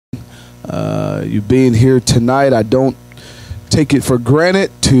you being here tonight. I don't take it for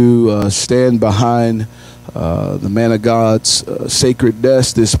granted to stand behind the man of God's sacred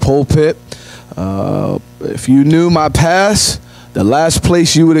desk, this pulpit. If you knew my past, the last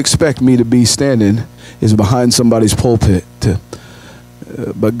place you would expect me to be standing is behind somebody's pulpit.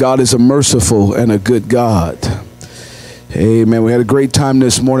 But God is a merciful and a good God. Amen. We had a great time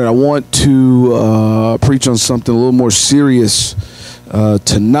this morning. I want to preach on something a little more serious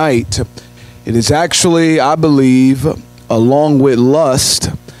tonight. It is actually, I believe, along with lust,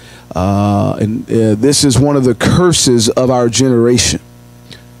 and this is one of the curses of our generation.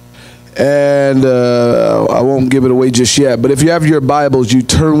 And I won't give it away just yet, but if you have your Bibles, you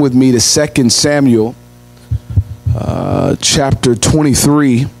turn with me to 2 Samuel chapter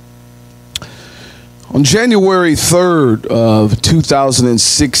 23. On January 3rd of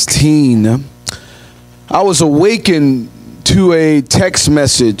 2016, I was awakened to a text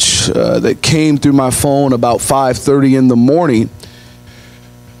message that came through my phone about 5:30 in the morning.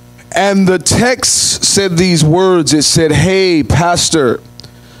 And the text said these words. It said, "Hey, Pastor,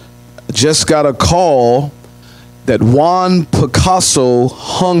 just got a call that Juan Picasso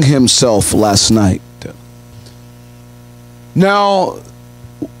hung himself last night." Now,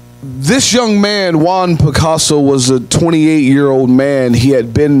 this young man, Juan Picasso, was a 28-year-old man. He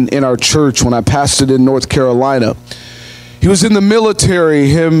had been in our church when I pastored in North Carolina. He was in the military,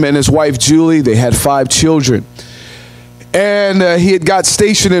 him and his wife, Julie. They had 5 children. And he had got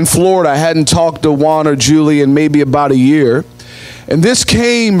stationed in Florida. I hadn't talked to Juan or Julie in maybe about a year. And this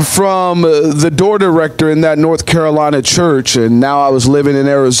came from the door director in that North Carolina church. And now I was living in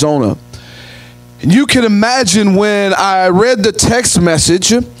Arizona. And you can imagine when I read the text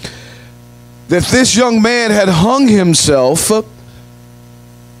message that this young man had hung himself.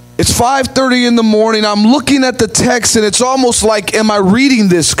 It's 5:30 in the morning. I'm looking at the text and it's almost like, am I reading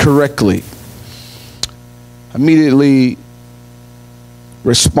this correctly? I immediately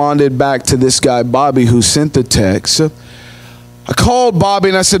responded back to this guy, Bobby, who sent the text. I called Bobby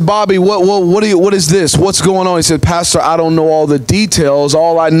and I said, "Bobby, what is this? What's going on?" He said, "Pastor, I don't know all the details.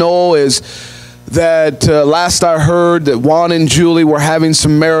 All I know is that last I heard that Juan and Julie were having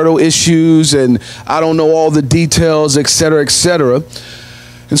some marital issues, and I don't know all the details, etc., etc."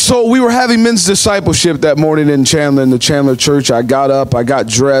 And so we were having men's discipleship that morning in Chandler, in the Chandler church. I got up, I got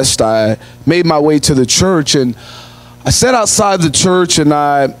dressed, I made my way to the church, and I sat outside the church and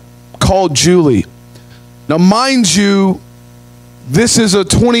I called Julie. Now, mind you, this is a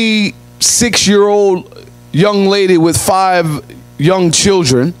 26-year-old young lady with 5 young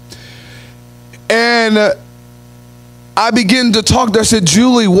children. And I began to talk to her. I said,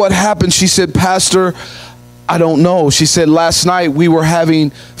 "Julie, what happened?" She said, "Pastor, I don't know." She said, "Last night we were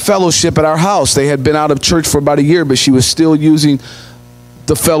having fellowship at our house." They had been out of church for about a year, but she was still using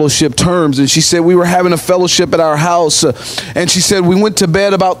the fellowship terms. And she said, "We were having a fellowship at our house." And she said, "We went to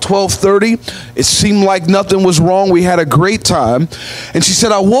bed about 12:30. It seemed like nothing was wrong. We had a great time." And she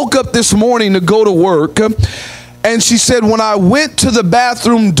said, "I woke up this morning to go to work. And she said, when I went to the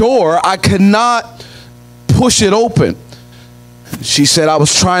bathroom door, I could not push it open." She said, "I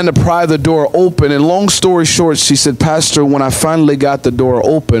was trying to pry the door open." And long story short, she said, "Pastor, when I finally got the door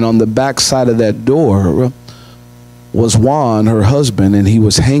open, on the back side of that door was Juan, her husband, and he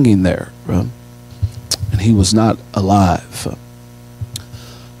was hanging there. And he was not alive."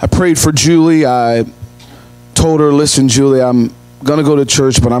 I prayed for Julie. I told her, "Listen, Julie, I'm going to go to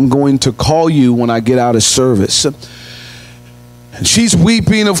church, but I'm going to call you when I get out of service." And she's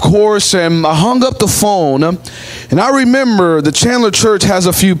weeping, of course, and I hung up the phone. And I remember the Chandler church has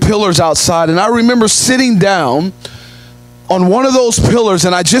a few pillars outside, and I remember sitting down on one of those pillars,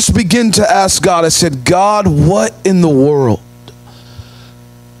 and I just began to ask God. I said, "God, what in the world?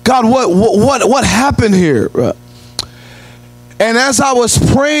 God, what happened here?" And as I was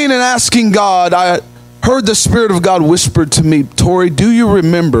praying and asking God, I heard the Spirit of God whisper to me, "Tory, do you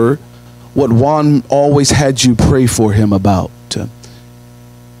remember what Juan always had you pray for him about?"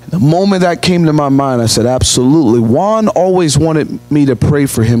 The moment that came to my mind, I said, "Absolutely. Juan always wanted me to pray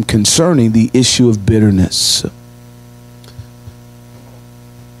for him concerning the issue of bitterness."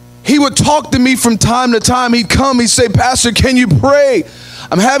 He would talk to me from time to time. He'd come, he'd say, "Pastor, can you pray?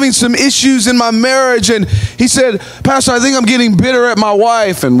 I'm having some issues in my marriage." And he said, "Pastor, I think I'm getting bitter at my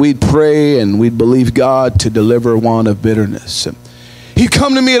wife." And we'd pray and we'd believe God to deliver Juan of bitterness. He'd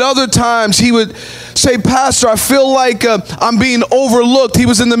come to me at other times. He would say, "Pastor, I feel like I'm being overlooked." He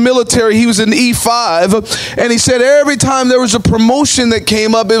was in the military. He was in E5. And he said every time there was a promotion that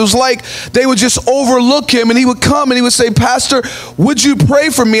came up, it was like they would just overlook him. And he would come and he would say, "Pastor, would you pray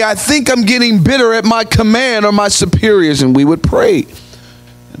for me? I think I'm getting bitter at my command or my superiors." And we would pray.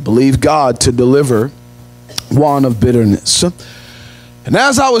 Believe God to deliver Juan of bitterness. And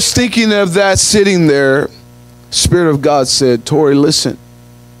as I was thinking of that, sitting there, Spirit of God said, Tory, listen,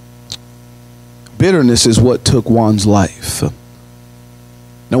 bitterness is what took Juan's life.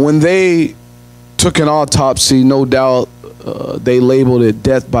 Now, when they took an autopsy, no doubt they labeled it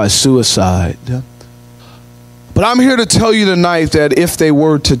death by suicide. But I'm here to tell you tonight that if they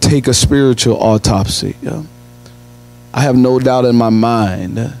were to take a spiritual autopsy, I have no doubt in my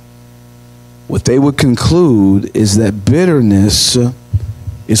mind what they would conclude is that bitterness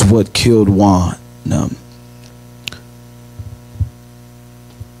is what killed Juan. In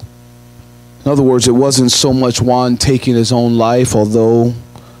other words, it wasn't so much Juan taking his own life, although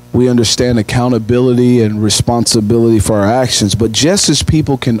we understand accountability and responsibility for our actions. But just as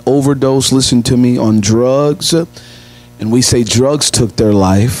people can overdose, listen to me, on drugs, and we say drugs took their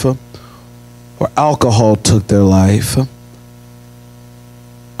life, or alcohol took their life,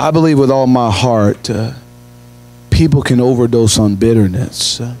 I believe with all my heart, people can overdose on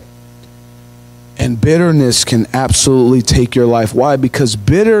bitterness. And bitterness can absolutely take your life. Why? Because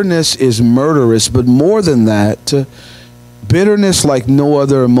bitterness is murderous, but more than that, bitterness, like no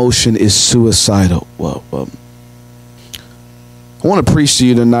other emotion, is suicidal. Well, I want to preach to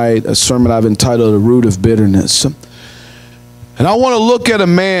you tonight a sermon I've entitled The Root of Bitterness. And I want to look at a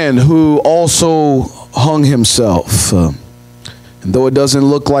man who also hung himself. And though it doesn't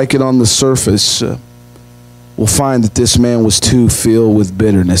look like it on the surface, we'll find that this man was too filled with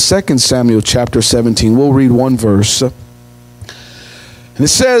bitterness. 2 Samuel chapter 17, we'll read one verse. And it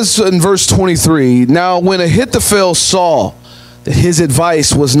says in verse 23, Now when Ahithophel saw that his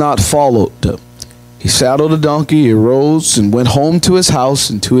advice was not followed, he saddled a donkey, he arose and went home to his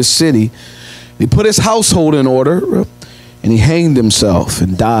house and to his city. He put his household in order, and he hanged himself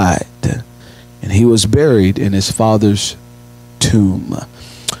and died. And he was buried in his father's tomb.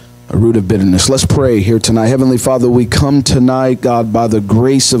 A root of bitterness. Let's pray here tonight. Heavenly Father, we come tonight, God, by the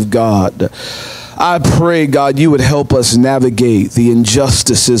grace of God. I pray, God, you would help us navigate the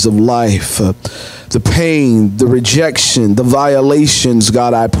injustices of life, the pain, the rejection, the violations,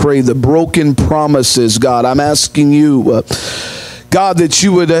 God. I pray the broken promises, God. I'm asking you, God, that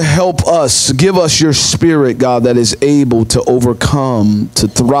you would help us, give us your spirit, God, that is able to overcome, to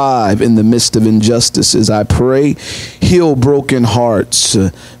thrive in the midst of injustices. I pray, heal broken hearts,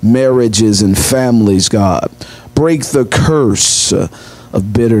 marriages and families, God. Break the curse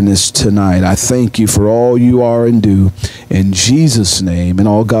of bitterness tonight. I thank you for all you are and do. In Jesus' name, and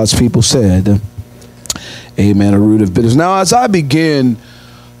all God's people said, amen. A root of bitterness. Now, as I begin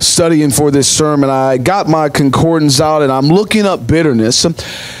studying for this sermon, I got my concordance out and I'm looking up bitterness. And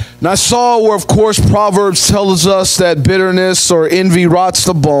I saw where, of course, Proverbs tells us that bitterness or envy rots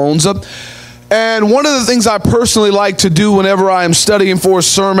the bones. And one of the things I personally like to do whenever I am studying for a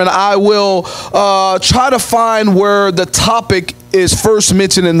sermon, I will try to find where the topic is first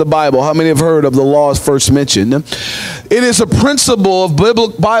mentioned in the Bible. How many have heard of the law first mentioned? It is a principle of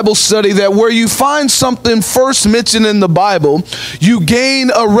Bible study that where you find something first mentioned in the Bible, you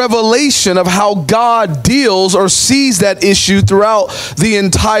gain a revelation of how God deals or sees that issue throughout the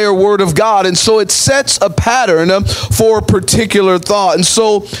entire Word of God. And so it sets a pattern for a particular thought. And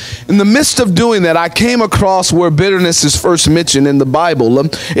so in the midst of doing that, I came across where bitterness is first mentioned in the Bible.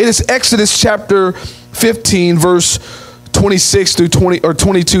 It is Exodus chapter 15, verse 26 through 20 or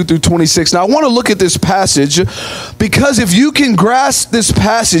 22 through 26. Now I want to look at this passage because if you can grasp this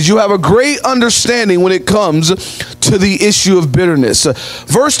passage, you have a great understanding when it comes to the issue of bitterness.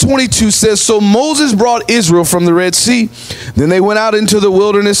 Verse 22 says, So Moses brought Israel from the Red Sea. Then they went out into the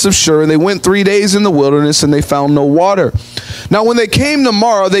wilderness of Shur, and they went 3 days in the wilderness, and they found no water. Now when they came to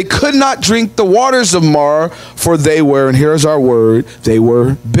Marah, they could not drink the waters of Marah, for they were, and here's our word, they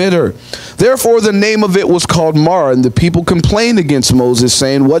were bitter. Therefore the name of it was called Marah, and the people complained against Moses,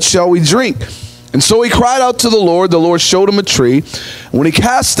 saying, What shall we drink? And so he cried out to the Lord. The Lord showed him a tree. And when he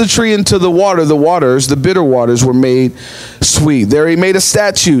cast the tree into the water, the bitter waters were made sweet. There he made a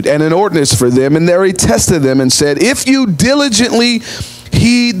statute and an ordinance for them. And there he tested them and said, If you diligently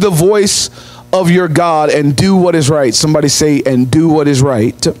heed the voice of your God and do what is right. Somebody say, and do what is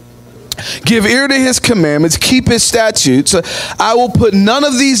right. Give ear to his commandments, keep his statutes. I will put none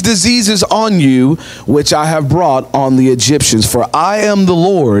of these diseases on you, which I have brought on the Egyptians. For I am the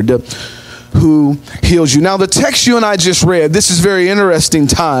Lord who heals you. Now, the text you and I just read, this is a very interesting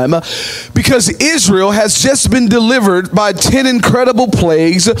time because Israel has just been delivered by 10 incredible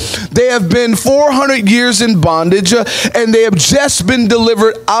plagues. They have been 400 years in bondage, and they have just been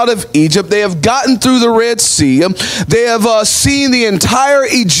delivered out of Egypt. They have gotten through the Red Sea. They have seen the entire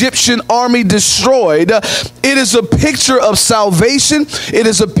Egyptian army destroyed. It is a picture of salvation. It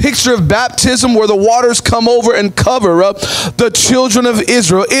is a picture of baptism where the waters come over and cover up the children of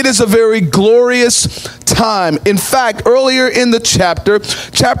Israel. It is a very glorious time. In fact, earlier in the chapter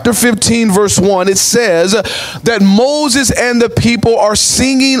 15, verse 1, it says that Moses and the people are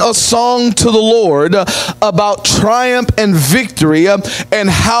singing a song to the Lord about triumph and victory and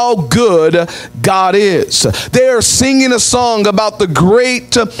how good God is. They are singing a song about the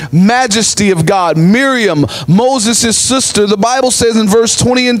great majesty of God. Miriam, Moses' sister, the Bible says in verse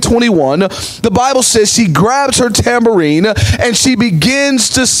 20 and 21, the Bible says she grabs her tambourine and she begins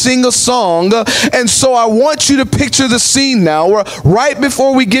to sing a song. And so I want you to picture the scene now where right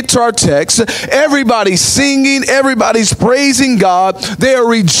before we get to our text, everybody's singing, everybody's praising God. They are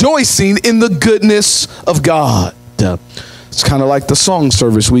rejoicing in the goodness of God. It's kind of like the song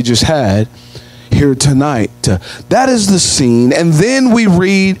service we just had here tonight. That is the scene. And then we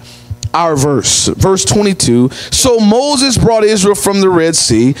read our verse 22. So Moses brought Israel from the Red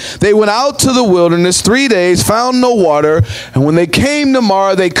Sea. They went out to the wilderness 3 days, found no water. And when they came to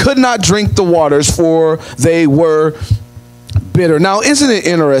Marah, they could not drink the waters, for they were bitter. Now, isn't it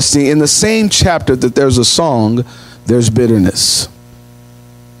interesting? In the same chapter that there's a song, there's bitterness.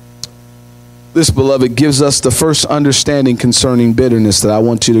 This, beloved, gives us the first understanding concerning bitterness that I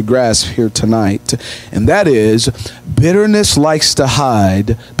want you to grasp here tonight. And that is, bitterness likes to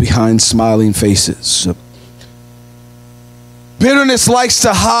hide behind smiling faces. Bitterness likes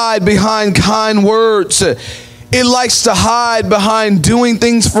to hide behind kind words. It likes to hide behind doing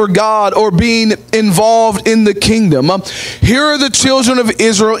things for God or being involved in the kingdom. Here are the children of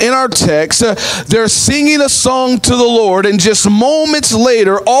Israel in our text. They're singing a song to the Lord, and just moments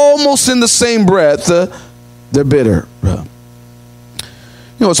later, almost in the same breath, they're bitter. You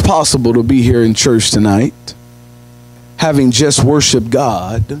know, it's possible to be here in church tonight, having just worshiped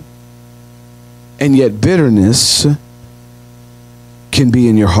God, and yet bitterness can be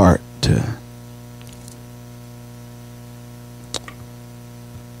in your heart.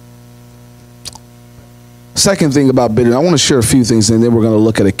 Second thing about bitterness, I want to share a few things and then we're going to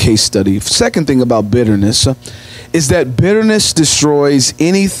look at a case study. Second thing about bitterness is that bitterness destroys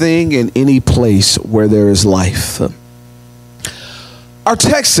anything and any place where there is life. Our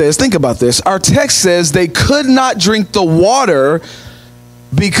text says, think about this, our text says they could not drink the water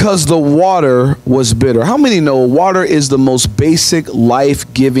because the water was bitter. How many know water is the most basic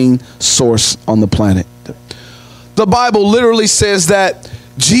life-giving source on the planet? The Bible literally says that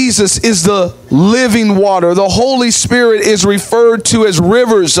Jesus is the living water. The Holy Spirit is referred to as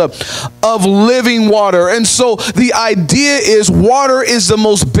rivers of living water. And so the idea is water is the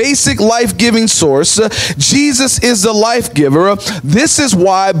most basic life-giving source. Jesus is the life giver. This is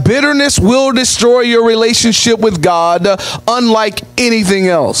why bitterness will destroy your relationship with God unlike anything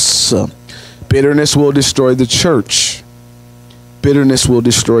else. Bitterness will destroy the church. Bitterness will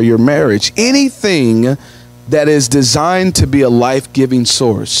destroy your marriage. Anything that is designed to be a life-giving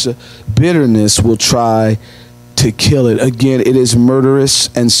source, bitterness will try to kill it. Again, it is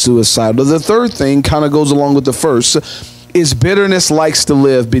murderous and suicidal. The third thing kind of goes along with the first is bitterness likes to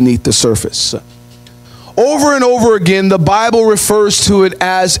live beneath the surface. Over and over again, the Bible refers to it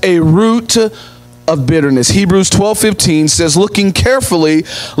as a root of bitterness. Hebrews 12:15 says, looking carefully,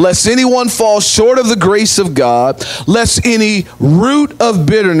 lest anyone fall short of the grace of God, lest any root of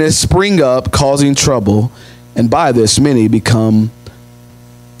bitterness spring up, causing trouble, and by this many become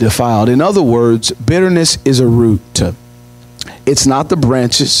defiled. In other words, bitterness is a root. It's not the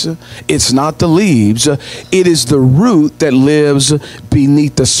branches. It's not the leaves. It is the root that lives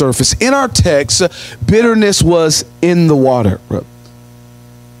beneath the surface. In our text, bitterness was in the water.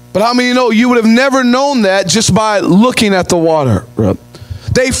 But how many know you would have never known that just by looking at the water?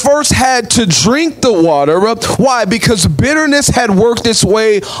 They first had to drink the water. Why? Because bitterness had worked its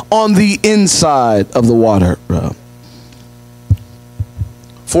way on the inside of the water.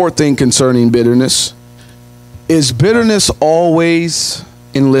 Fourth thing concerning bitterness is bitterness always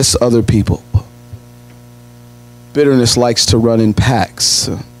enlists other people. Bitterness likes to run in packs.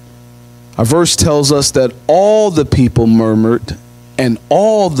 Our verse tells us that all the people murmured and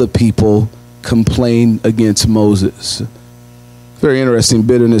all the people complained against Moses. Very interesting.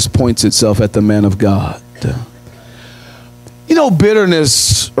 Bitterness points itself at the man of God. You know,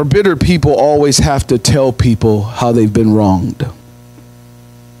 bitterness or bitter people always have to tell people how they've been wronged.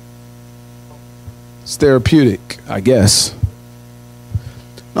 It's therapeutic, I guess.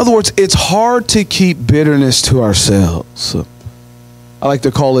 In other words, it's hard to keep bitterness to ourselves. I like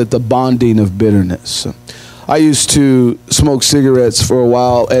to call it the bonding of bitterness. I used to smoke cigarettes for a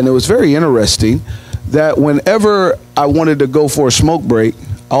while, and it was very interesting that whenever I wanted to go for a smoke break,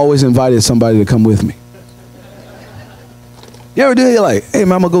 I always invited somebody to come with me. You ever do it? You're like, hey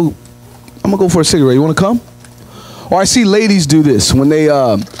man, I'm gonna go for a cigarette. You want to come? Or I see ladies do this when they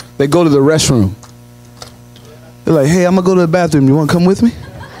go to the restroom. They're like, hey, I'm gonna go to the bathroom. You want to come with me?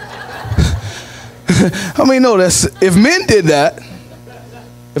 I mean, no, if men did that.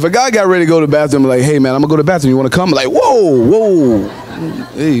 If a guy got ready to go to the bathroom, like, hey man, I'm gonna go to the bathroom. You want to come? I'm like, whoa.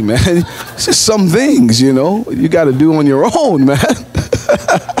 Hey man, it's just some things, you know, you got to do on your own, man.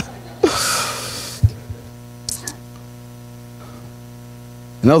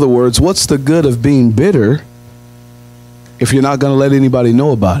 In other words, what's the good of being bitter if you're not going to let anybody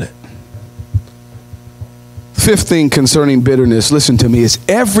know about it? Fifth thing concerning bitterness, listen to me, is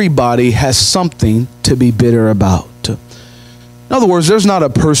everybody has something to be bitter about. In other words, there's not a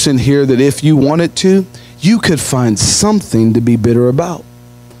person here that if you wanted to, you could find something to be bitter about.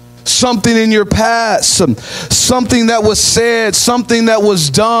 Something in your past, something that was said, something that was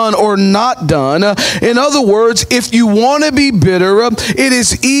done or not done. In other words, if you want to be bitter, it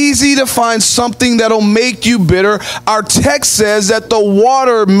is easy to find something that'll make you bitter. Our text says that the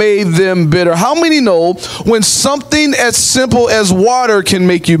water made them bitter. How many know when something as simple as water can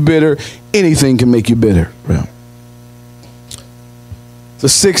make you bitter, anything can make you bitter? Well, the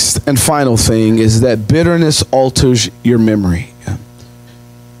sixth and final thing is that bitterness alters your memory.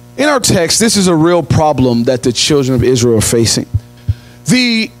 In our text, this is a real problem that the children of Israel are facing.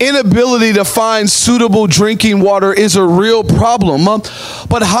 The inability to find suitable drinking water is a real problem.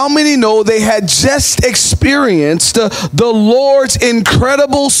 But how many know they had just experienced the Lord's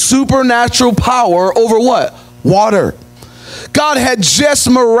incredible supernatural power over what? Water. God had just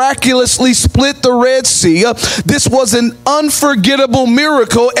miraculously split the Red Sea. This was an unforgettable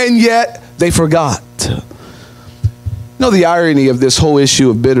miracle, and yet they forgot. You know, the irony of this whole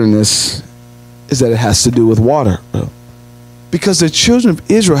issue of bitterness is that it has to do with water. Because the children of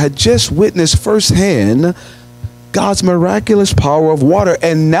Israel had just witnessed firsthand God's miraculous power of water,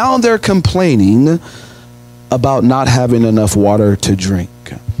 and now they're complaining about not having enough water to drink.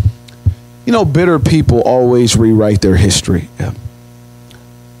 You know, bitter people always rewrite their history.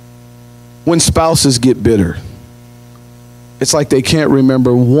 When spouses get bitter, it's like they can't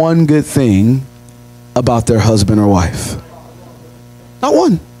remember one good thing about their husband or wife. Not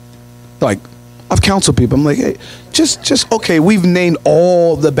one. Like, I've counseled people. I'm like, hey, just okay, we've named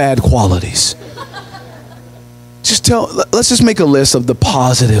all the bad qualities. Let's just make a list of the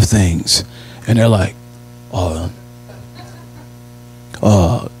positive things. And they're like, right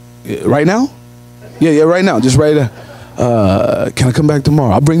now? Yeah, right now. Just right there. Can I come back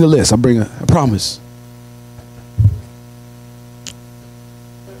tomorrow? I'll bring the list. I promise.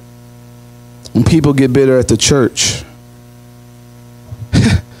 When people get bitter at the church,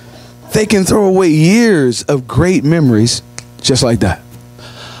 they can throw away years of great memories just like that.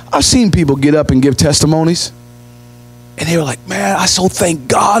 I've seen people get up and give testimonies, and they were like, man, I so thank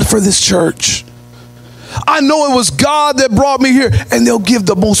God for this church. I know it was God that brought me here. And they'll give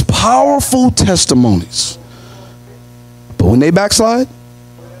the most powerful testimonies. But when they backslide,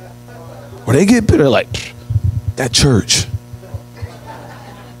 or they get bitter, like, that church.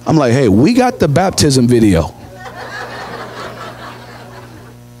 I'm like, hey, we got the baptism video.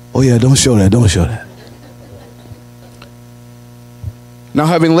 Oh yeah, don't show that. Now,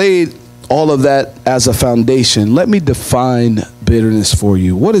 having laid all of that as a foundation, let me define bitterness for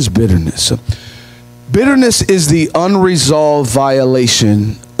you. What is bitterness? Bitterness is the unresolved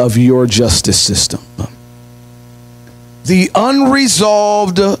violation of your justice system. The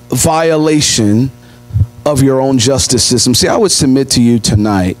unresolved violation of your own justice system. See, I would submit to you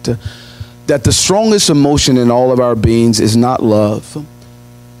tonight that the strongest emotion in all of our beings is not love.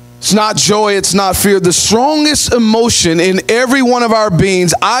 It's not joy. It's not fear. The strongest emotion in every one of our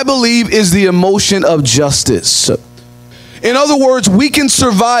beings, I believe, is the emotion of justice. In other words, we can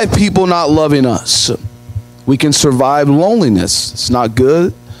survive people not loving us. We can survive loneliness. It's not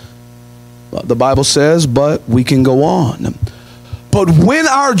good, the Bible says, but we can go on. But when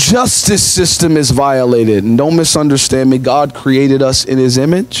our justice system is violated, and don't misunderstand me, God created us in his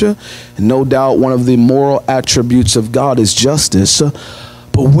image, and no doubt one of the moral attributes of God is justice.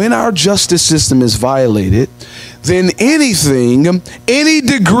 But when our justice system is violated, then anything, any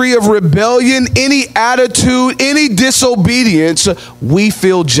degree of rebellion, any attitude, any disobedience, we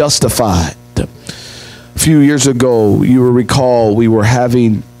feel justified. A few years ago, you will recall, we were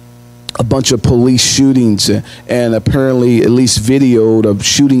having a bunch of police shootings and apparently at least videoed of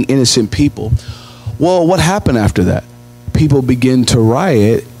shooting innocent people. Well, what happened after that? People begin to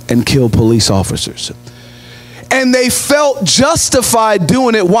riot and kill police officers. And they felt justified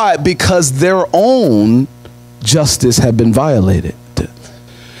doing it. Why? Because their own justice had been violated.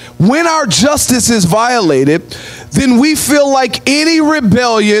 When our justice is violated, then we feel like any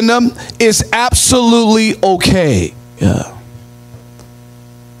rebellion is absolutely okay. Yeah.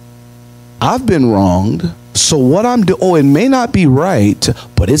 I've been wronged, so what I'm doing, it may not be right,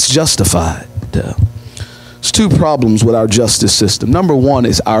 but it's justified. There's two problems with our justice system. Number one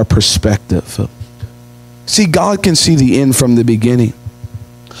is our perspective. See, God can see the end from the beginning.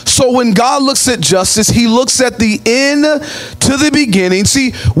 So when God looks at justice, he looks at the end to the beginning.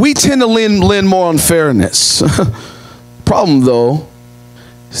 See, we tend to lean more on fairness. Problem, though,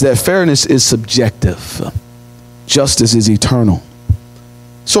 is that fairness is subjective. Justice is eternal.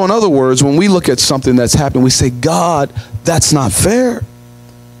 So in other words, when we look at something that's happened, we say, God, that's not fair.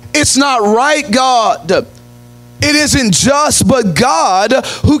 It's not right, God. It isn't just, but God,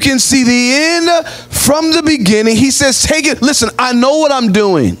 who can see the end from the beginning, he says, take it. Listen, I know what I'm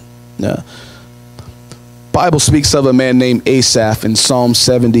doing. Yeah. Bible speaks of a man named Asaph in Psalm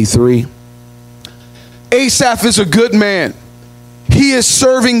 73. Asaph is a good man. He is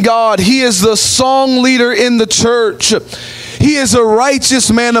serving God. He is the song leader in the church. He is a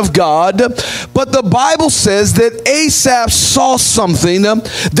righteous man of God. But the Bible says that Asaph saw something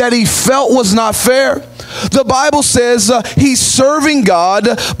that he felt was not fair. The Bible says he's serving God,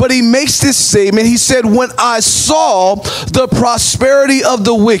 but he makes this statement. He said, when I saw the prosperity of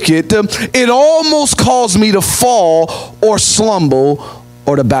the wicked, it almost caused me to fall or slumber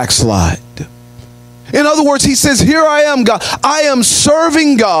or to backslide. In other words, he says, here I am, God. I am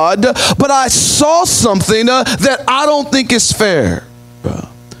serving God, but I saw something that I don't think is fair.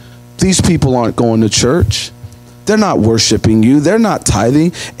 These people aren't going to church. They're not worshiping you. They're not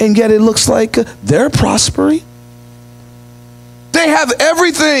tithing. And yet it looks like they're prospering. They have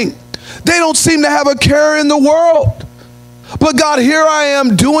everything. They don't seem to have a care in the world. But God, here I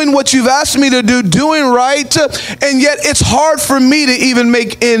am doing what you've asked me to do, doing right, and yet it's hard for me to even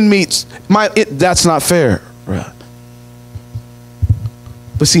make ends meet. That's not fair. Right.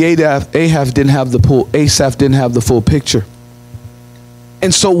 But see, Asaph didn't have the full picture.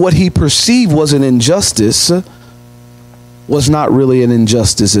 And so what he perceived was an injustice was not really an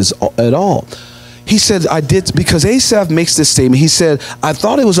injustice at all. He said, I did, because Asaph makes this statement. He said, I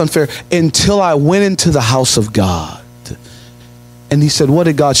thought it was unfair until I went into the house of God. And he said, what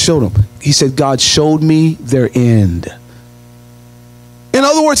did God show him? He said, God showed me their end. In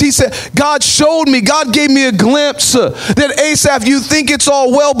other words, he said, God showed me, God gave me a glimpse that Asaph, you think it's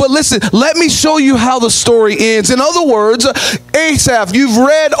all well, but listen, let me show you how the story ends. In other words, Asaph, you've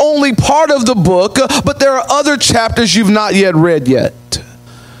read only part of the book, but there are other chapters you've not yet read yet.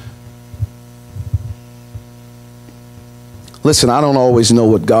 Listen, I don't always know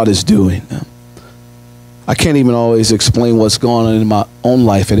what God is doing. I can't even always explain what's going on in my own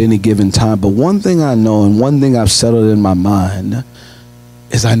life at any given time. But one thing I know, and one thing I've settled in my mind,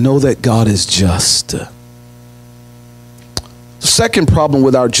 is I know that God is just. The second problem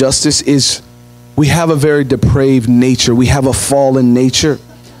with our justice is we have a very depraved nature. We have a fallen nature.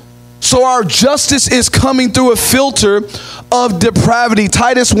 So our justice is coming through a filter of depravity.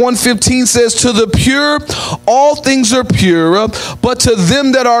 Titus 1:15 says, to the pure, all things are pure, but to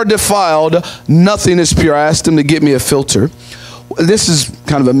them that are defiled, nothing is pure. I asked him to get me a filter. This is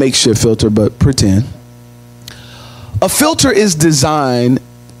kind of a makeshift filter, but pretend. A filter is designed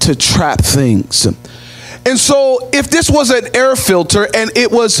to trap things. And so if this was an air filter, and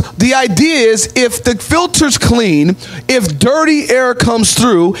it was, the idea is if the filter's clean, if dirty air comes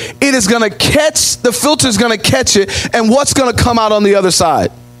through, it is going to catch, the filter is going to catch it, and what's going to come out on the other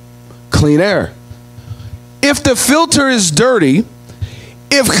side? Clean air. If the filter is dirty,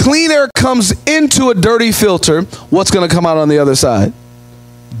 if clean air comes into a dirty filter, what's going to come out on the other side?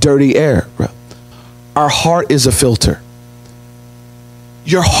 Dirty air. Our heart is a filter.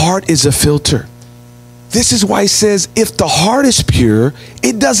 Your heart is a filter. This is why he says, if the heart is pure,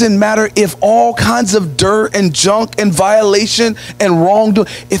 it doesn't matter if all kinds of dirt and junk and violation and wrongdoing,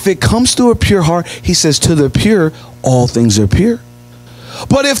 if it comes through a pure heart, he says, to the pure, all things are pure.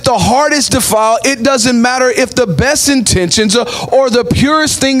 But if the heart is defiled, it doesn't matter if the best intentions or the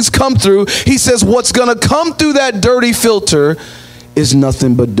purest things come through. He says, what's going to come through that dirty filter is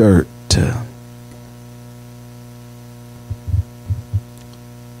nothing but dirt.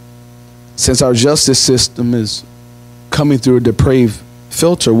 Since our justice system is coming through a depraved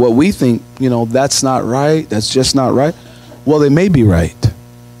filter, what we think, that's not right, that's just not right. Well, it may be right.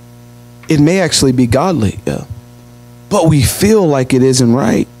 it may actually be godly, but we feel like it isn't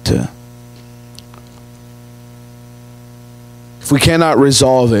right. If we cannot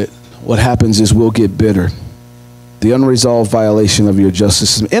resolve it, what happens is we'll get bitter. The unresolved violation of your justice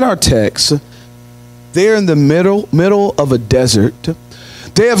system. In our text, they're in the middle of a desert.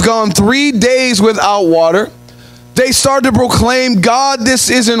 They have gone 3 days without water. They start to proclaim, God, this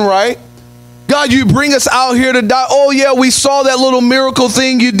isn't right. God, you bring us out here to die. Oh yeah, we saw that little miracle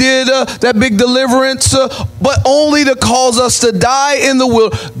thing you did, that big deliverance, but only to cause us to die in the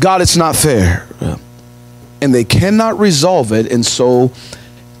wilderness. God, it's not fair. And they cannot resolve it, and so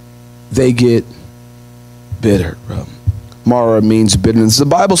they get bitter. Mara means bitterness. The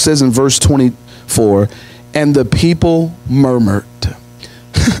Bible says in verse 24, and the people murmured.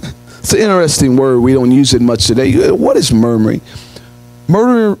 It's an interesting word. We don't use it much today. What is murmuring?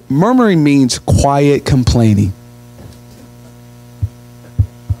 Murmuring means quiet complaining.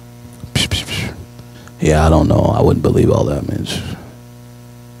 Yeah, I don't know. I wouldn't believe all that means.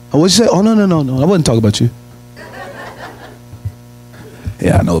 What'd you say? Oh, no. I wouldn't talk about you.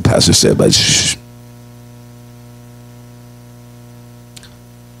 Yeah, I know what Pastor said, but shh.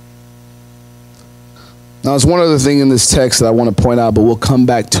 Now, there's one other thing in this text that I want to point out, but we'll come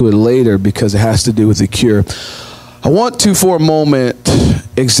back to it later because it has to do with the cure. I want to, for a moment,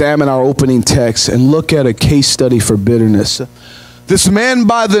 examine our opening text and look at a case study for bitterness. This man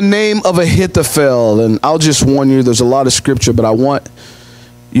by the name of Ahithophel, and I'll just warn you, there's a lot of scripture, but I want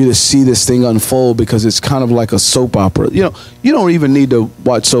you to see this thing unfold because it's kind of like a soap opera. You know, you don't even need to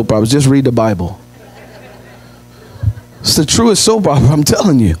watch soap operas, just read the Bible. It's the truest soap opera, I'm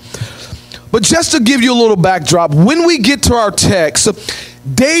telling you. But just to give you a little backdrop, when we get to our text,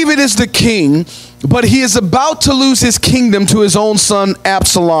 David is the king, but he is about to lose his kingdom to his own son,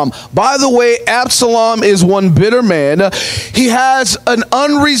 Absalom. By the way, Absalom is one bitter man. He has an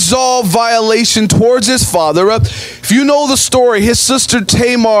unresolved violation towards his father. If you know the story, his sister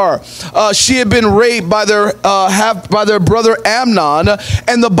Tamar, she had been raped by their brother Amnon,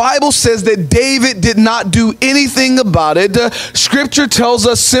 and the Bible says that David did not do anything about it. Scripture tells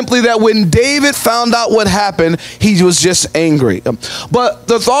us simply that when David found out what happened, he was just angry. But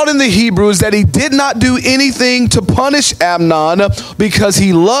the thought in the Hebrew is that he did not do anything to punish Amnon because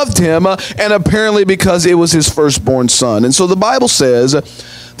he loved him and apparently because it was his firstborn son. And so the Bible says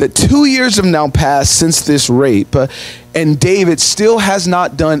that 2 years have now passed since this rape, and David still has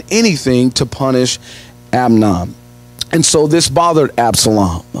not done anything to punish Amnon. And so this bothered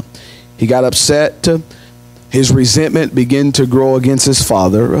Absalom. He got upset. His resentment began to grow against his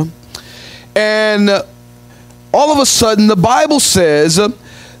father. And all of a sudden, the Bible says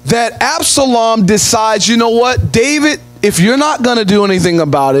that Absalom decides, you know what, David, if you're not going to do anything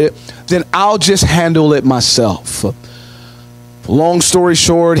about it, then I'll just handle it myself. Long story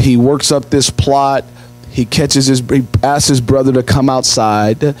short, he works up this plot. He asks his brother to come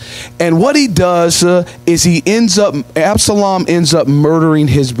outside. And what he does is Absalom ends up murdering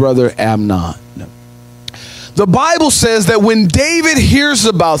his brother Amnon. The Bible says that when David hears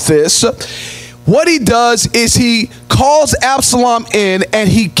about this, what he does is he calls Absalom in and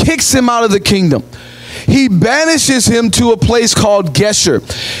he kicks him out of the kingdom. He banishes him to a place called Geshur.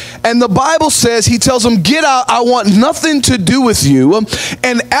 And the Bible says, he tells him, get out, I want nothing to do with you.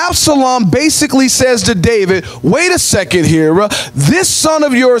 And Absalom basically says to David, wait a second here. This son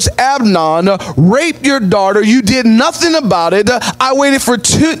of yours, Amnon, raped your daughter. You did nothing about it. I waited for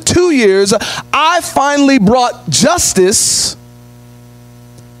two years. I finally brought justice,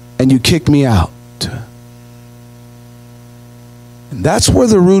 and you kicked me out. And that's where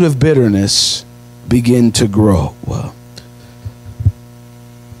the root of bitterness begin to grow. Well,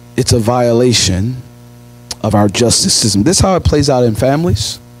 it's a violation of our justice system. This is how it plays out in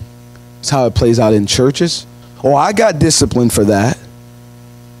families. It's how it plays out in churches. Oh, I got disciplined for that.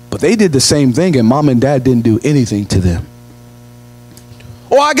 But they did the same thing and mom and dad didn't do anything to them.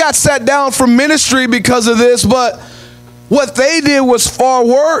 Oh, I got sat down from ministry because of this, but what they did was far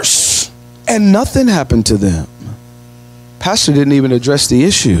worse and nothing happened to them. Pastor didn't even address the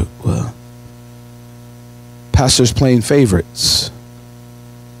issue. Well, pastor's playing favorites.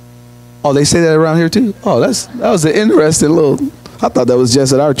 Oh, they say that around here too? Oh, that was an interesting little, I thought that was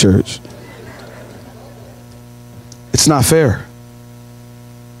just at our church. It's not fair.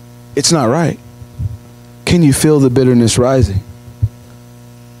 It's not right. Can you feel the bitterness rising?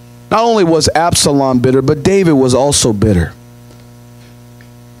 Not only was Absalom bitter, but David was also bitter.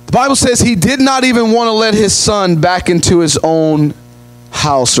 The Bible says he did not even want to let his son back into his own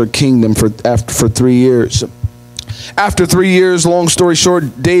house or kingdom for 3 years. After 3 years, long story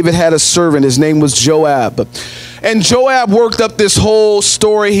short, David had a servant. His name was Joab. And Joab worked up this whole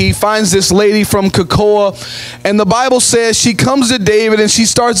story. He finds this lady from Tekoa, and the Bible says she comes to David and she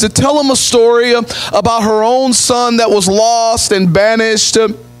starts to tell him a story about her own son that was lost and banished,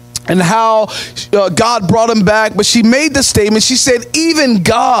 and how God brought him back. But she made the statement, she said, even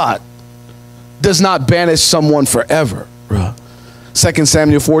God does not banish someone forever. 2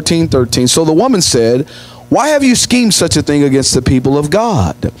 Samuel 14:13. So the woman said, why have you schemed such a thing against the people of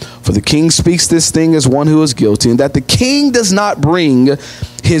God? For the king speaks this thing as one who is guilty, and that the king does not bring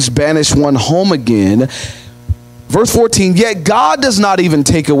his banished one home again. Verse 14, yet God does not even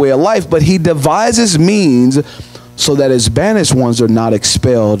take away a life, but he devises means so that his banished ones are not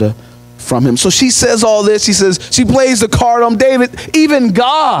expelled from him. So she says all this. She plays the card on David. Even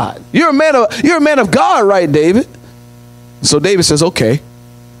God, you're a man of God, right, David? So David says, okay.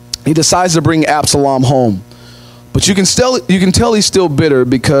 He decides to bring Absalom home. But you can tell he's still bitter,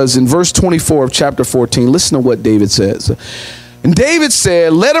 because in verse 24 of chapter 14, listen to what David says. And David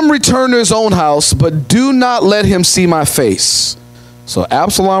said, let him return to his own house, but do not let him see my face. So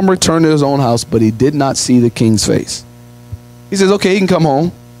Absalom returned to his own house, but he did not see the king's face. He says, okay, he can come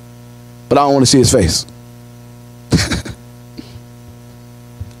home, but I don't want to see his face.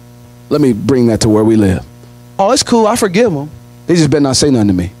 Let me bring that to where we live. Oh, it's cool. I forgive him. They just better not say nothing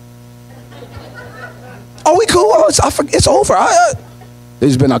to me. Oh, we cool. Oh, it's over. They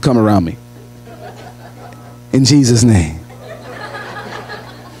just better not come around me. In Jesus' name.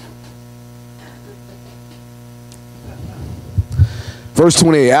 Verse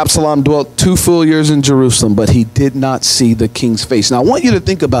 28, Absalom dwelt 2 full years in Jerusalem, but he did not see the king's face. Now, I want you to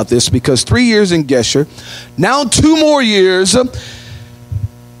think about this, because 3 years in Geshur, now 2 more years.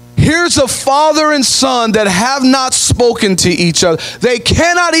 Here's a father and son that have not spoken to each other. They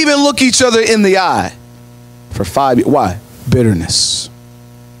cannot even look each other in the eye for 5 years. Why? Bitterness.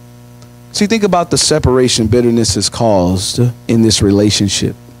 See, think about the separation bitterness has caused in this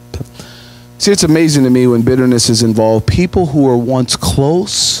relationship. See, it's amazing to me when bitterness is involved. People who were once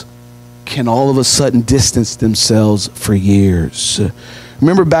close can all of a sudden distance themselves for years.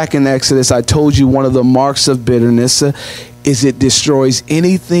 Remember back in Exodus, I told you one of the marks of bitterness is it destroys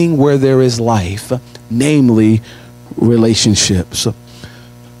anything where there is life, namely relationships.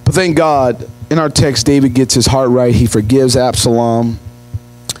 But thank God, in our text, David gets his heart right. He forgives Absalom.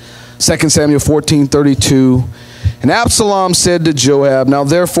 2 Samuel 14:32. And Absalom said to Joab, now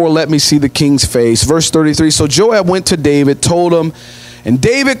therefore let me see the king's face. Verse 33, so Joab went to David, told him, and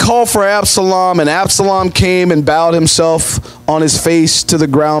David called for Absalom, and Absalom came and bowed himself on his face to the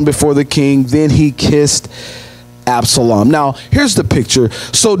ground before the king. Then he kissed Absalom. Now, here's the picture.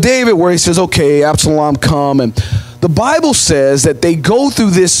 So David, where he says, okay, Absalom, come. And the Bible says that they go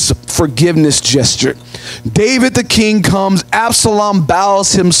through this forgiveness gesture. David, the king, comes. Absalom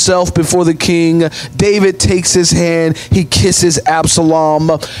bows himself before the king. David takes his hand. He kisses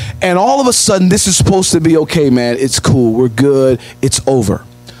Absalom. And all of a sudden, this is supposed to be okay, man. It's cool. We're good. It's over.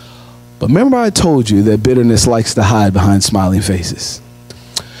 But remember I told you that bitterness likes to hide behind smiling faces.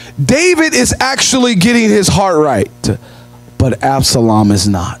 David is actually getting his heart right, but Absalom is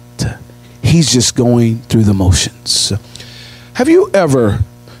not. He's just going through the motions. Have you ever,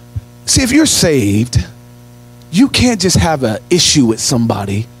 see, if you're saved, you can't just have an issue with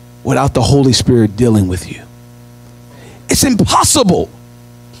somebody without the Holy Spirit dealing with you. It's impossible.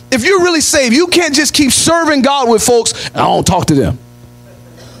 If you're really saved, you can't just keep serving God with folks, and I don't talk to them.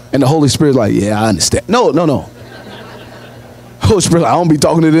 And the Holy Spirit's like, yeah, I understand. No. Holy Spirit, I don't be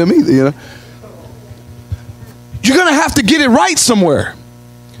talking to them either, you know. You're going to have to get it right somewhere.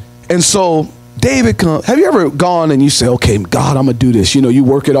 And so David comes. Have you ever gone and you say, okay, God, I'm going to do this. You know, you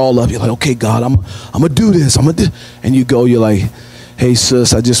work it all up. You're like, okay, God, I'm going to do this. And you go, you're like, hey,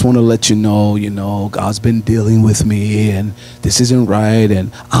 sis, I just want to let you know, God's been dealing with me and this isn't right.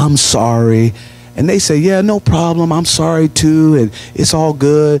 And I'm sorry. And they say, yeah, no problem. I'm sorry too. And it's all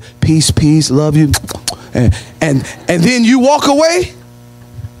good. Peace, love you. And then you walk away.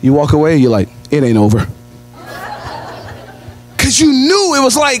 You're like, it ain't over. Because you knew it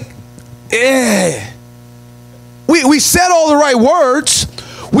was like, we said all the right words.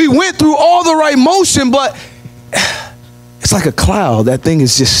 We went through all the right motion, but it's like a cloud. That thing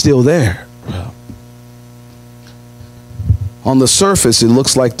is just still there. On the surface, it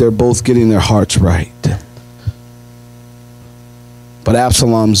looks like they're both getting their hearts right. But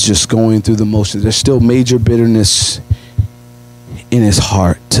Absalom's just going through the motions. There's still major bitterness in his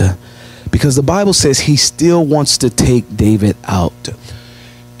heart. Because the Bible says he still wants to take David out.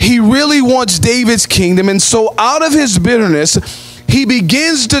 He really wants David's kingdom. And so out of his bitterness, he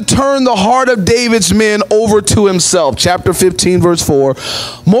begins to turn the heart of David's men over to himself. Chapter 15, verse 4.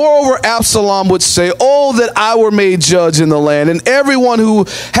 Moreover, Absalom would say, oh, that I were made judge in the land, and everyone who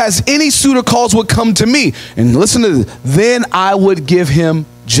has any suitor cause would come to me. And listen to this. Then I would give him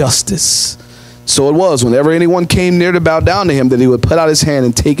justice. So it was, whenever anyone came near to bow down to him, that he would put out his hand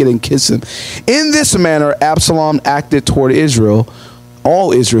and take it and kiss him. In this manner, Absalom acted toward Israel,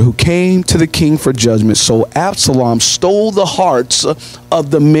 all Israel who came to the king for judgment. So Absalom stole the hearts of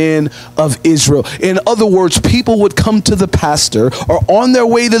the men of Israel. In other words, people would come to the pastor, or on their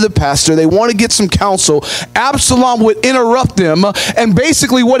way to the pastor, they want to get some counsel. Absalom would interrupt them, and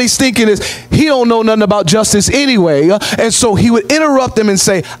basically what he's thinking is, he don't know nothing about justice anyway, and so he would interrupt them and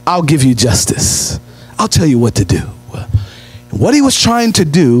say, I'll give you justice. I'll tell you what to do. What he was trying to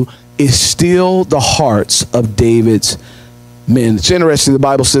do is steal the hearts of David's men. It's interesting, the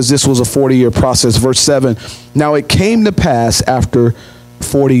Bible says this was a 40-year process. Verse 7, now it came to pass after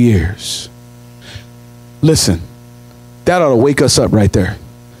 40 years. Listen, that ought to wake us up right there.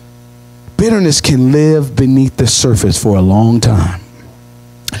 Bitterness can live beneath the surface for a long time.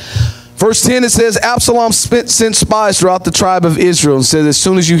 Verse 10, it says, Absalom sent spies throughout the tribe of Israel and said, as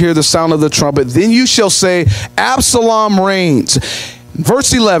soon as you hear the sound of the trumpet, then you shall say, Absalom reigns.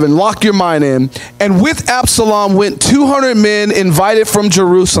 Verse 11, lock your mind in. And with Absalom went 200 men invited from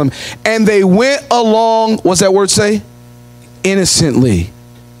Jerusalem. And they went along, what's that word say? Innocently.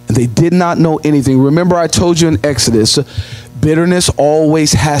 And they did not know anything. Remember, I told you in Exodus, bitterness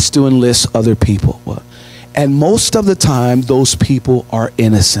always has to enlist other people. And most of the time, those people are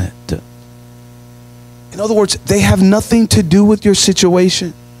innocent. In other words, they have nothing to do with your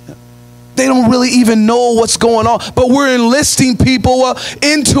situation. They don't really even know what's going on, but we're enlisting people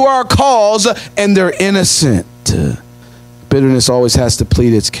into our cause, and they're innocent. Bitterness always has to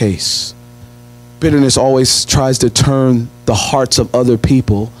plead its case. Bitterness always tries to turn the hearts of other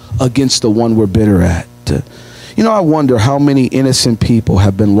people against the one we're bitter at. You know, I wonder how many innocent people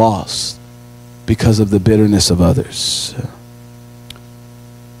have been lost because of the bitterness of others.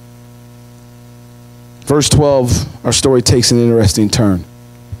 Verse 12, our story takes an interesting turn.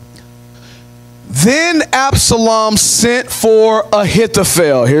 Then Absalom sent for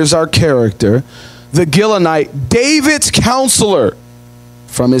Ahithophel. Here's our character. The Gilonite, David's counselor,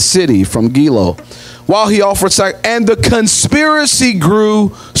 from his city, from Gilo, while he offered sacrifice, and the conspiracy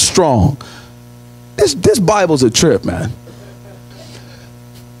grew strong. This Bible's a trip, man.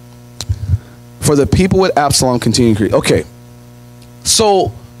 For the people with Absalom continue to increase. Okay,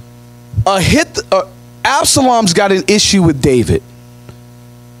 so Absalom's got an issue with David.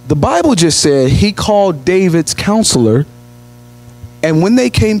 The Bible just said he called David's counselor, and when they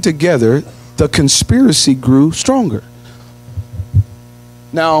came together, the conspiracy grew stronger.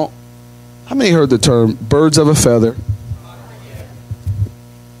 Now, how many heard the term birds of a feather?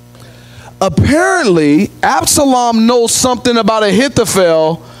 Apparently, Absalom knows something about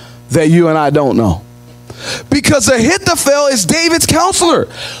Ahithophel that you and I don't know. Because Ahithophel is David's counselor.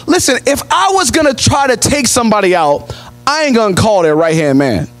 Listen, if I was going to try to take somebody out, I ain't going to call their right-hand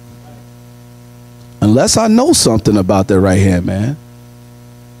man. Unless I know something about their right-hand man,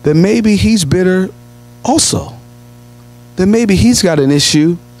 then maybe he's bitter also. Then maybe he's got an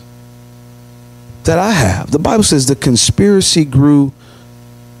issue that I have. The Bible says the conspiracy grew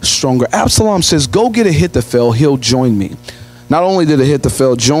stronger. Absalom says, go get Ahithophel, he'll join me. Not only did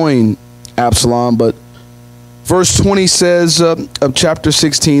Ahithophel join Absalom, but verse 20 says of chapter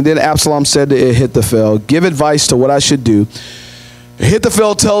 16, then Absalom said to Ahithophel, give advice to what I should do.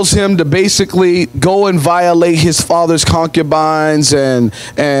 Ahithophel tells him to basically go and violate his father's concubines, and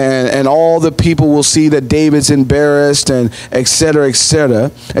all the people will see that David's embarrassed, and et cetera, et cetera,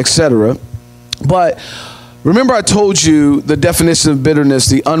 et cetera. But remember, I told you the definition of bitterness,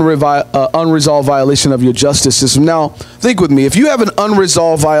 the unresolved violation of your justice system. Now, think with me. If you have an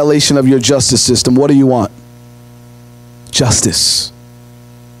unresolved violation of your justice system, what do you want? Justice.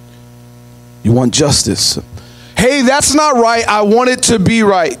 You want justice. Hey, that's not right. I want it to be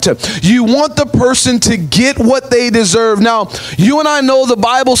right. You want the person to get what they deserve. Now, you and I know the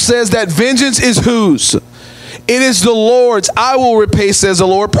Bible says that vengeance is whose? It is the Lord's. I will repay, says the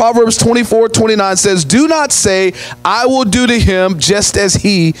Lord. Proverbs 24:29 says, do not say, I will do to him just as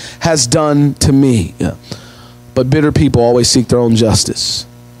he has done to me. But bitter people always seek their own justice.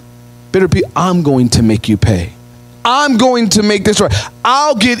 Bitter people, I'm going to make you pay. I'm going to make this right.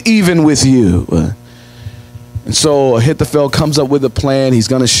 I'll get even with you. And so Ahithophel comes up with a plan. He's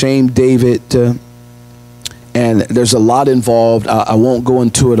going to shame David. And there's a lot involved. I won't go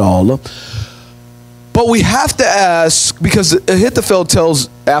into it all. But we have to ask, because Ahithophel tells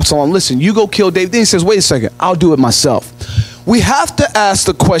Absalom, listen, you go kill David. Then he says, wait a second, I'll do it myself. we have to ask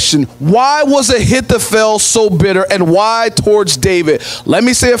the question, why was Ahithophel so bitter, and why towards David? Let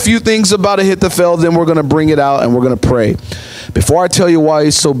me say a few things about Ahithophel, then we're going to bring it out and we're going to pray. Before I tell you why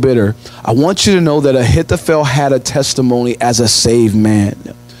he's so bitter, I want you to know that Ahithophel had a testimony as a saved man.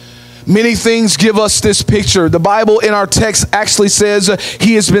 Many things give us this picture. The Bible in our text actually says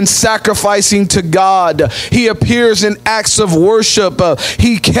he has been sacrificing to God. He appears in acts of worship.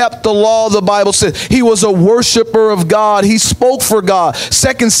 He kept the law, the Bible says. He was a worshiper of God. He spoke for God.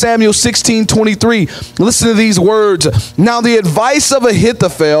 2 Samuel 16:23. Listen to these words. Now the advice of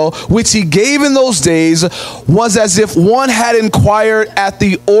Ahithophel, which he gave in those days, was as if one had inquired at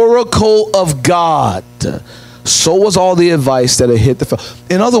the oracle of God. So was all the advice that Ahithophel.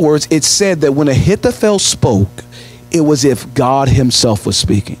 In other words, it said that when Ahithophel spoke, it was as if God himself was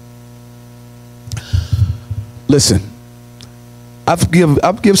speaking. Listen, I've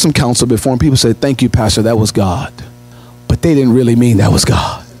give some counsel before, and people say, "Thank you, Pastor, that was God," but they didn't really mean that was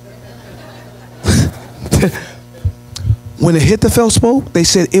God. When Ahithophel spoke, they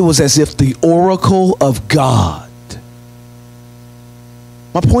said it was as if the oracle of God.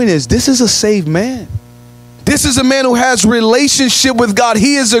 My point is, this is a saved man. This is a man who has relationship with God.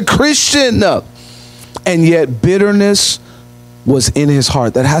 He is a Christian. And yet bitterness was in his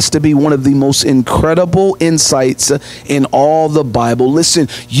heart. That has to be one of the most incredible insights in all the Bible. Listen,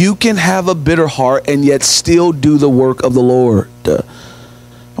 you can have a bitter heart and yet still do the work of the Lord. I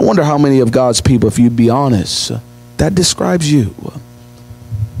wonder how many of God's people, if you'd be honest, that describes you.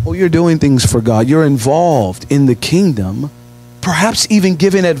 Well, you're doing things for God. You're involved in the kingdom, perhaps even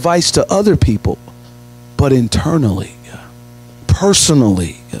giving advice to other people. But internally,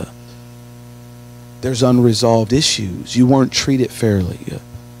 personally, there's unresolved issues. You weren't treated fairly.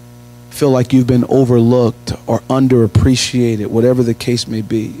 Feel like you've been overlooked or underappreciated, whatever the case may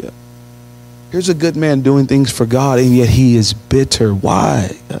be. Here's a good man doing things for God, and yet he is bitter.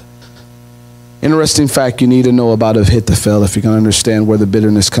 Why? Interesting fact you need to know about Ahithophel if you can understand where the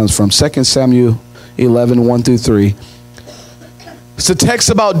bitterness comes from. 2 Samuel 11:1-3. It's a text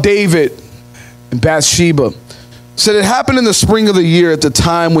about David and Bathsheba. Said it happened in the spring of the year at the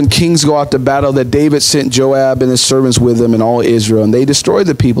time when kings go out to battle that David sent Joab and his servants with him and all Israel, and they destroyed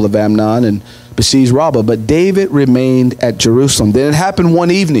the people of Ammon and besieged Rabbah. But David remained at Jerusalem. Then it happened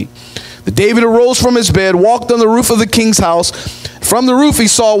one evening that David arose from his bed, walked on the roof of the king's house. From the roof he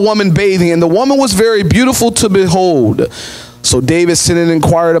saw a woman bathing, and the woman was very beautiful to behold. So David sent and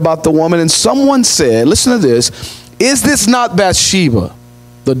inquired about the woman, and someone said, listen to this, "Is this not Bathsheba,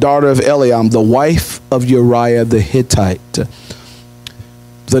 the daughter of Eliam, the wife of Uriah the Hittite?"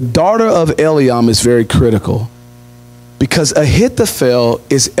 The daughter of Eliam is very critical because Ahithophel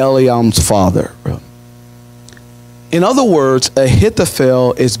is Eliam's father. In other words,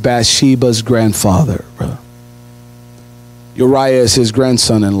 Ahithophel is Bathsheba's grandfather. Uriah is his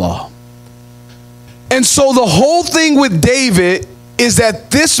grandson-in-law. And so the whole thing with David is that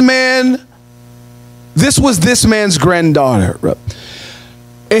this was this man's granddaughter.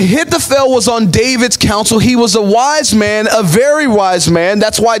 Ahithophel was on David's counsel. He was a wise man, a very wise man.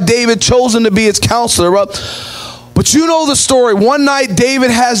 That's why David chose him to be his counselor. But you know the story. One night,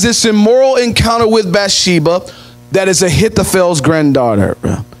 David has this immoral encounter with Bathsheba that is Ahithophel's granddaughter.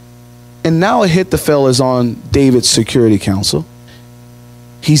 And now Ahithophel is on David's security council.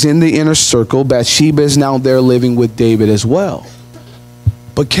 He's in the inner circle. Bathsheba is now there living with David as well.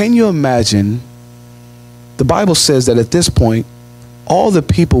 But can you imagine? The Bible says that at this point, all the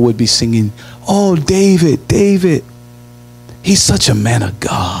people would be singing, "Oh, David, David, he's such a man of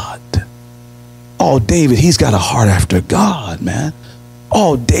God. Oh, David, he's got a heart after God, man.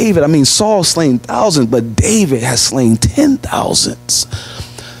 Oh, David, I mean, Saul slain thousands, but David has slain 10,000s.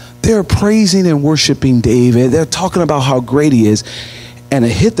 They're praising and worshiping David. They're talking about how great he is. And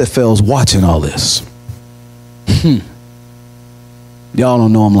Ahithophel's watching all this. Y'all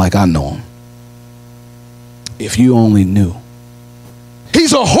don't know him like I know him. If you only knew.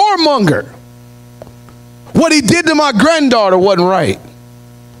 He's a whoremonger. What he did to my granddaughter wasn't right.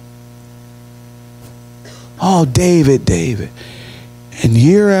 Oh, David, David. And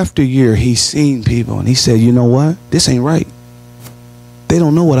year after year, he's seen people and he said, you know what? This ain't right. They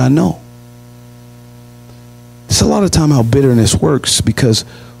don't know what I know. It's a lot of time how bitterness works because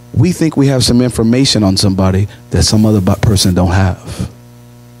we think we have some information on somebody that some other person don't have.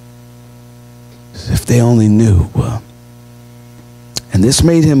 If they only knew. And this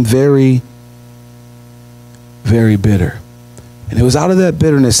made him very, very bitter. And it was out of that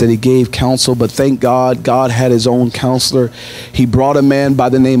bitterness that he gave counsel. But thank God, God had his own counselor. He brought a man by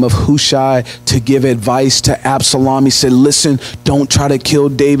the name of Hushai to give advice to Absalom. He said, listen, don't try to kill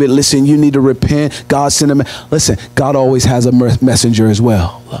David. Listen, you need to repent. God sent him. Listen, God always has a messenger as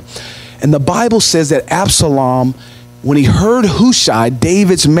well. And the Bible says that Absalom, when he heard Hushai,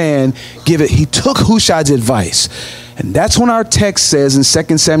 David's man, give it, he took Hushai's advice. And that's when our text says in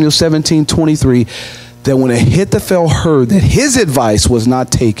 2 Samuel 17:23, that when Ahithophel heard that his advice was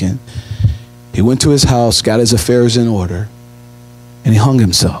not taken, he went to his house, got his affairs in order, and he hung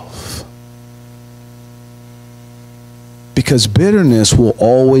himself. Because bitterness will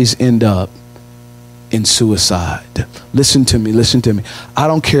always end up in suicide. Listen to me, listen to me. I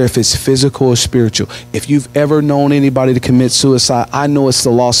don't care if it's physical or spiritual. If you've ever known anybody to commit suicide, I know it's the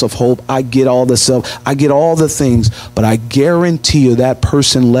loss of hope. I get all the stuff. I get all the things, but I guarantee you that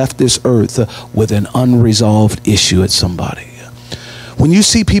person left this earth with an unresolved issue at somebody. When you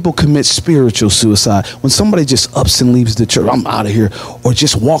see people commit spiritual suicide, when somebody just ups and leaves the church, I'm out of here, or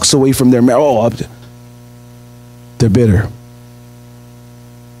just walks away from their marriage, they're bitter.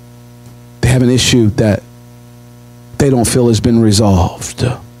 They have an issue that they don't feel has been resolved.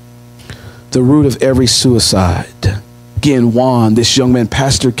 The root of every suicide. Again, Juan, this young man,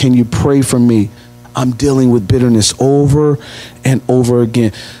 Pastor, can you pray for me? I'm dealing with bitterness over and over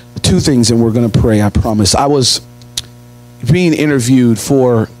again. Two things, and we're going to pray, I promise. I was being interviewed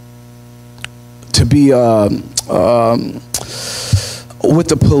to be with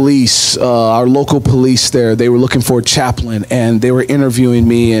the police, our local police there. They were looking for a chaplain, and they were interviewing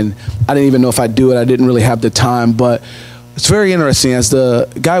me, and I didn't even know if I'd do it. I didn't really have the time, but it's very interesting. As the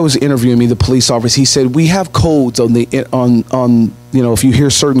guy was interviewing me, the police officer, he said, we have codes on if you hear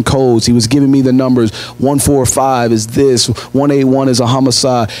certain codes. He was giving me the numbers. 145 is this, 181 is a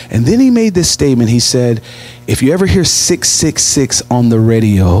homicide. And then he made this statement. He said, if you ever hear 666 on the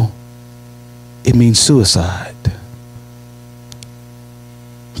radio, it means suicide.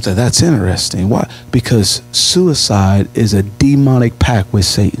 So that's interesting. Why? Because suicide is a demonic pact with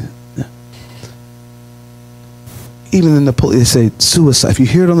Satan. Even in the police, they say suicide. If you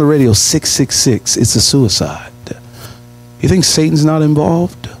hear it on the radio, 666, it's a suicide. You think Satan's not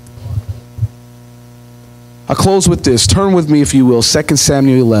involved? I'll close with this. Turn with me, if you will, 2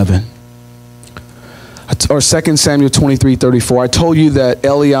 Samuel 11. Or 2 Samuel 23:34. I told you that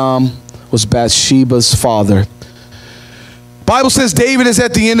Eliam was Bathsheba's father. Bible says David is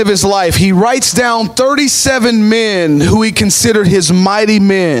at the end of his life. He writes down 37 men who he considered his mighty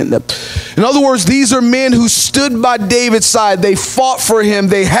men. In other words, these are men who stood by David's side. They fought for him.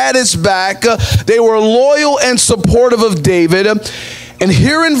 They had his back. They were loyal and supportive of David. And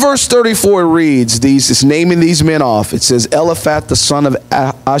here in verse 34 it reads, it's naming these men off. It says, Eliphath, the son of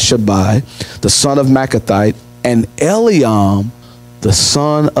Ashabai, the son of Machathite, and Eliam, the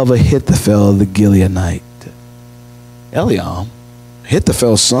son of Ahithophel, the Gileonite. Eliam,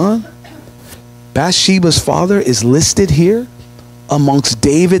 Ahithophel's son, Bathsheba's father, is listed here amongst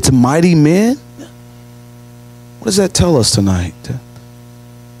David's mighty men. What does that tell us tonight? It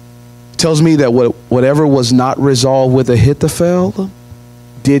tells me that whatever was not resolved with Ahithophel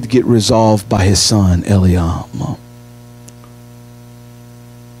did get resolved by his son, Eliam.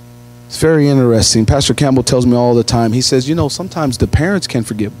 It's very interesting. Pastor Campbell tells me all the time, he says, sometimes the parents can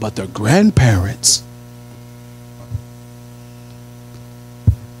forgive, but their grandparents.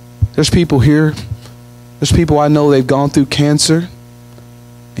 There's people here, there's people I know, they've gone through cancer,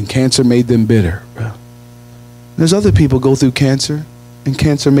 and cancer made them bitter. There's other people go through cancer, and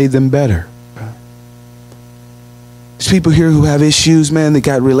cancer made them better. There's people here who have issues, man, they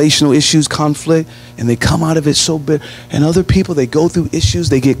got relational issues, conflict, and they come out of it so bitter. And other people, they go through issues,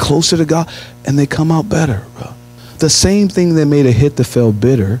 they get closer to God, and they come out better. The same thing that made Ahithophel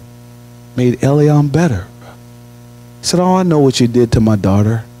bitter made Eliam better. He said, I know what you did to my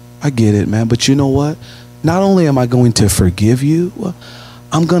daughter. I get it, man. But you know what? Not only am I going to forgive you,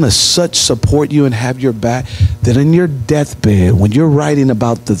 I'm going to such support you and have your back that in your deathbed, when you're writing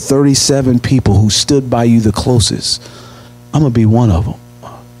about the 37 people who stood by you the closest, I'm going to be one of them.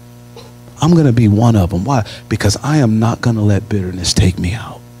 I'm going to be one of them. Why? Because I am not going to let bitterness take me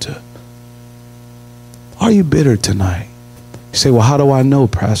out. Are you bitter tonight? You say, well, how do I know,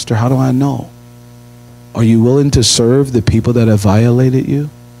 Pastor? How do I know? Are you willing to serve the people that have violated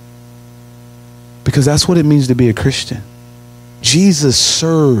you? Because that's what it means to be a Christian. Jesus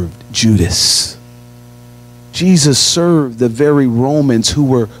served Judas. Jesus served the very Romans who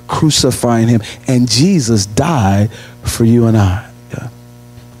were crucifying him. And Jesus died for you and I.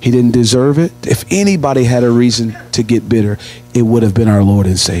 He didn't deserve it. If anybody had a reason to get bitter, it would have been our Lord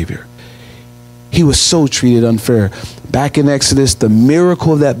and Savior. He was so treated unfair. Back in Exodus, the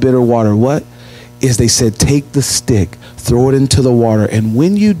miracle of that bitter water, what? Is they said, take the stick, throw it into the water, and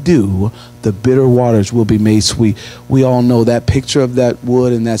when you do, the bitter waters will be made sweet. We all know that picture of that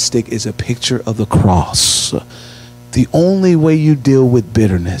wood and that stick is a picture of the cross. The only way you deal with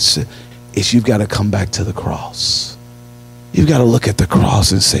bitterness is you've got to come back to the cross. You've got to look at the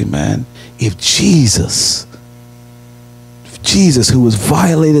cross and say, man, if Jesus, who was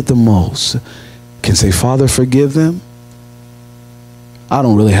violated the most, can say, Father, forgive them, I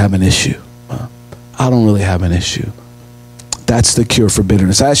don't really have an issue. I don't really have an issue. That's the cure for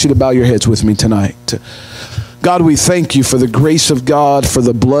bitterness. I ask you to bow your heads with me tonight. God, we thank you for the grace of God, for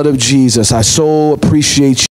the blood of Jesus. I so appreciate you.